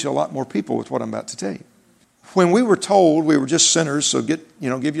can reach a lot more people with what I'm about to tell you. When we were told we were just sinners, so give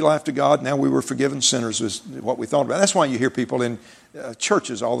your life to God, now we were forgiven sinners is what we thought about. That's why you hear people in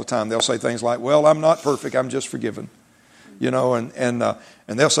churches all the time. They'll say things like, well, I'm not perfect, I'm just forgiven. And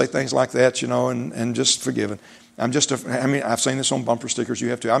they'll say things like that, and just forgiven. I've seen this on bumper stickers, you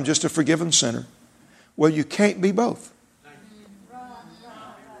have to. I'm just a forgiven sinner. Well, you can't be both.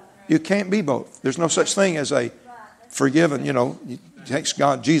 You can't be both. There's no such thing as a forgiven, it takes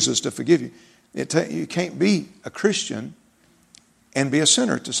Jesus to forgive you. You can't be a Christian and be a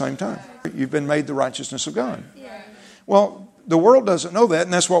sinner at the same time. You've been made the righteousness of God. Well, the world doesn't know that,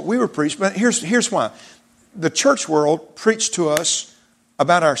 and that's what we were preached. But here's why. The church world preached to us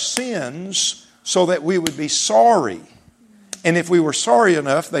about our sins so that we would be sorry. And if we were sorry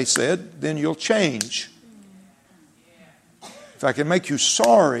enough, they said, then you'll change. If I can make you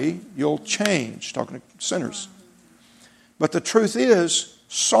sorry, you'll change. Talking to sinners. But the truth is,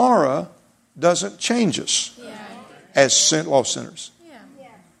 sorrow doesn't change us as lost sinners.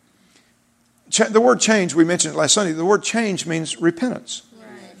 The word change, we mentioned it last Sunday, the word change means repentance.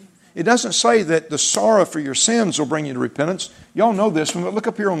 It doesn't say that the sorrow for your sins will bring you to repentance. Y'all know this one, but look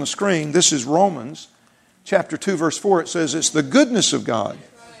up here on the screen. This is Romans chapter 2, verse 4. It says it's the goodness of God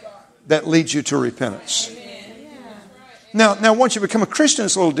that leads you to repentance. Now, once you become a Christian,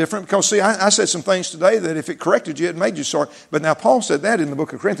 it's a little different because, see, I said some things today that if it corrected you, it made you sorry. But now Paul said that in the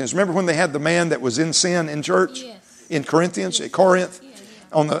book of Corinthians. Remember when they had the man that was in sin in church? In Corinthians, at Corinth?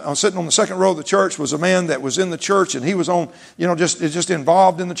 Sitting on the second row of the church was a man that was in the church, and he was just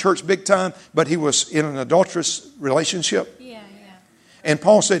involved in the church big time, but he was in an adulterous relationship. And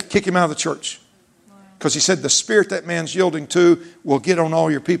Paul said, kick him out of the church. Because he said the spirit that man's yielding to will get on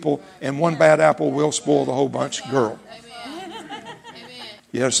all your people, and one bad apple will spoil the whole bunch. Girl.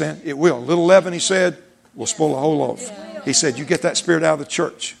 You understand? It will. A little leaven, he said, will spoil the whole loaf. He said, you get that spirit out of the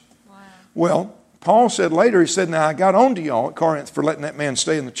church. Well, Paul said later, he said, now I got on to y'all at Corinth for letting that man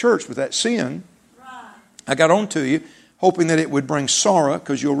stay in the church with that sin. I got on to you, hoping that it would bring sorrow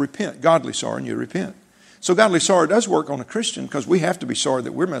because you'll repent. Godly sorrow, and you'll repent. So godly sorrow does work on a Christian because we have to be sorry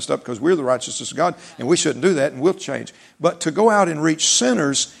that we're messed up because we're the righteousness of God, and we shouldn't do that, and we'll change. But to go out and reach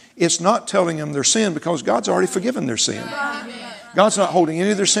sinners, it's not telling them their sin because God's already forgiven their sin. God's not holding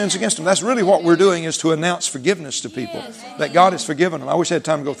any of their sins against them. That's really what we're doing, is to announce forgiveness to people, that God has forgiven them. I wish I had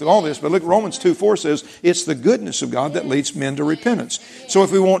time to go through all this, but look, Romans 2:4 says it's the goodness of God that leads men to repentance. So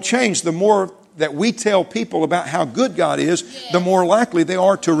if we want change, the more that we tell people about how good God is, the more likely they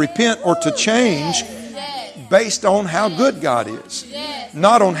are to repent or to change based on how good God is,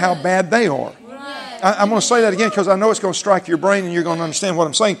 not on how bad they are. I'm going to say that again because I know it's going to strike your brain and you're going to understand what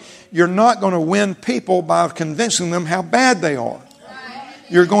I'm saying. You're not going to win people by convincing them how bad they are.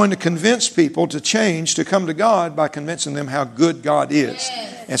 You're going to convince people to change, to come to God by convincing them how good God is.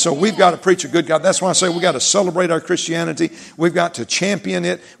 And so we've got to preach a good God. That's why I say we've got to celebrate our Christianity. We've got to champion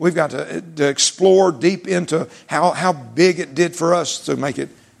it. We've got to explore deep into how big it did for us to make it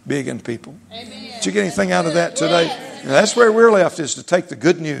big in people. Did you get anything out of that today? And that's where we're left, is to take the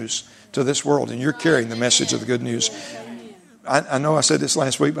good news to this world, and you're carrying the message of the good news. I know I said this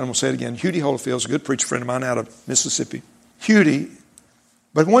last week, but I'm going to say it again. Hughie Holifield's a good preacher friend of mine out of Mississippi. Hughie,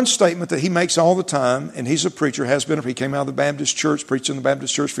 but one statement that he makes all the time, and he's a preacher, has been, he came out of the Baptist church, preached in the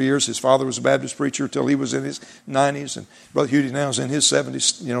Baptist church for years. His father was a Baptist preacher until he was in his 90s, and Brother Hughie now is in his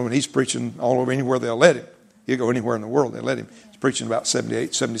 70s, and he's preaching all over anywhere they'll let him. He'll go anywhere in the world they'll let him. He's preaching about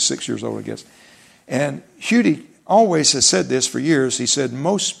 78, 76 years old, I guess. And Hughie always has said this for years. He said,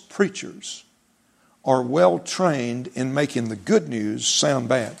 most preachers are well trained in making the good news sound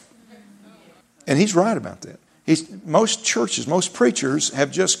bad. And he's right about that. Most churches, most preachers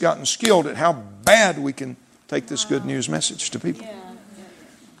have just gotten skilled at how bad we can take this good news message to people.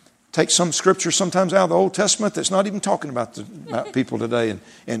 Take some scripture sometimes out of the Old Testament that's not even talking about people today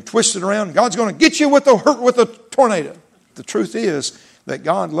and twist it around. God's going to get you with a tornado. The truth is that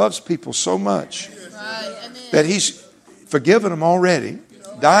God loves people so much that He's forgiven them already,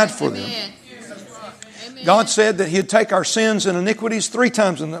 died for them. God said that He'd take our sins and iniquities 3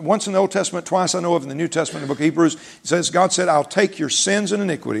 times. Once in the Old Testament, twice I know of in the New Testament, in the book of Hebrews. It says, God said, I'll take your sins and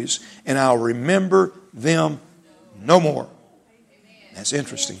iniquities and I'll remember them no more. That's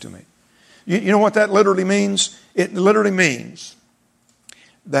interesting to me. You know what that literally means? It literally means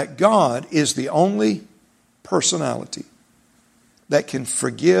that God is the only personality that can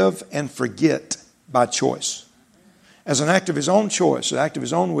forgive and forget by choice. As an act of His own choice, an act of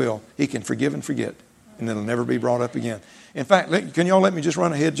His own will, He can forgive and forget. And it'll never be brought up again. In fact, can y'all let me just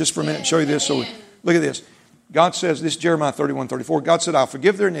run ahead just for a minute and show you this? So look at this. God says, this is Jeremiah 31:34. God said, I'll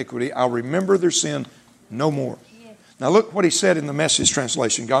forgive their iniquity. I'll remember their sin no more. Now look what He said in the Message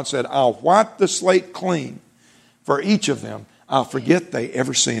translation. God said, I'll wipe the slate clean for each of them. I'll forget they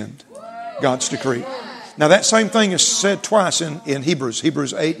ever sinned. God's decree. Now that same thing is said twice in Hebrews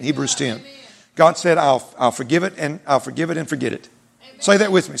 8 and Hebrews 10. God said, I'll forgive it and forget it. Say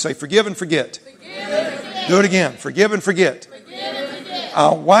that with me. Say, forgive and forget. Do it again. Forgive and forget.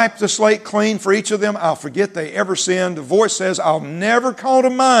 I'll wipe the slate clean for each of them. I'll forget they ever sinned. The voice says, I'll never call to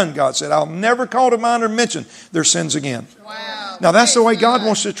mind, God said. I'll never call to mind or mention their sins again. Wow. Now that's the way God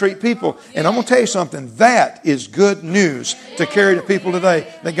wants to treat people. And I'm going to tell you something. That is good news to carry to people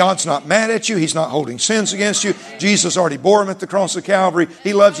today. That God's not mad at you. He's not holding sins against you. Jesus already bore them at the cross of Calvary.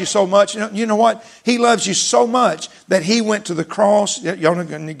 He loves you so much. You know what? He loves you so much that He went to the cross. Y'all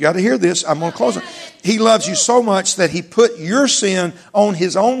got to hear this. I'm going to close it. He loves you so much that He put your sin on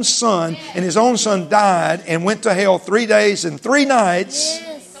His own Son, and His own Son died and went to hell 3 days and 3 nights.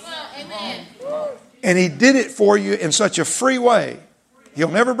 And He did it for you in such a free way.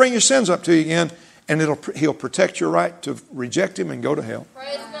 He'll never bring your sins up to you again, and He'll protect your right to reject Him and go to hell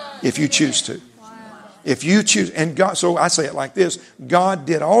if you choose to. If you choose, and God, so I say it like this: God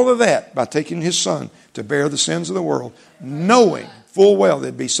did all of that by taking His Son to bear the sins of the world, knowing full well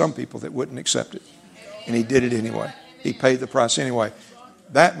there'd be some people that wouldn't accept it. And He did it anyway. He paid the price anyway.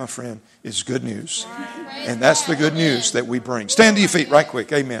 That, my friend, is good news. And that's the good news that we bring. Stand to your feet right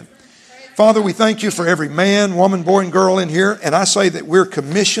quick. Amen. Father, we thank You for every man, woman, boy, and girl in here. And I say that we're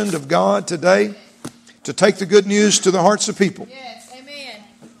commissioned of God today to take the good news to the hearts of people. Yes, amen.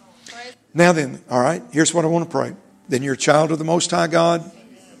 Now then, all right, here's what I want to pray. Then you're a child of the Most High God.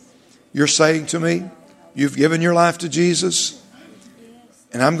 You're saying to me, you've given your life to Jesus.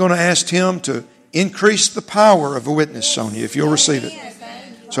 And I'm going to ask Him to increase the power of a witness on you if you'll receive it.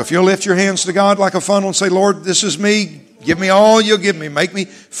 So if you'll lift your hands to God like a funnel and say, Lord, this is me. Give me all You'll give me. Make me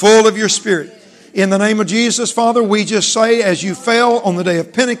full of Your Spirit. In the name of Jesus, Father, we just say, as You fell on the day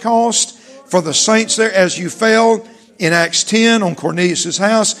of Pentecost for the saints there, as You fell in Acts 10 on Cornelius'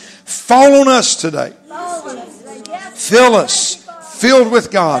 house, fall on us today. Fill us, filled with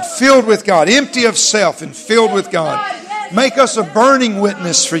God, empty of self and filled with God. Make us a burning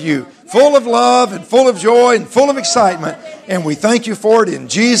witness for You, full of love and full of joy and full of excitement. And we thank You for it in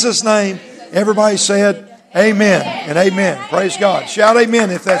Jesus' name. Everybody said, amen and amen. Praise God. Shout amen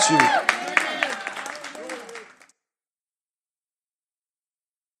if that's you.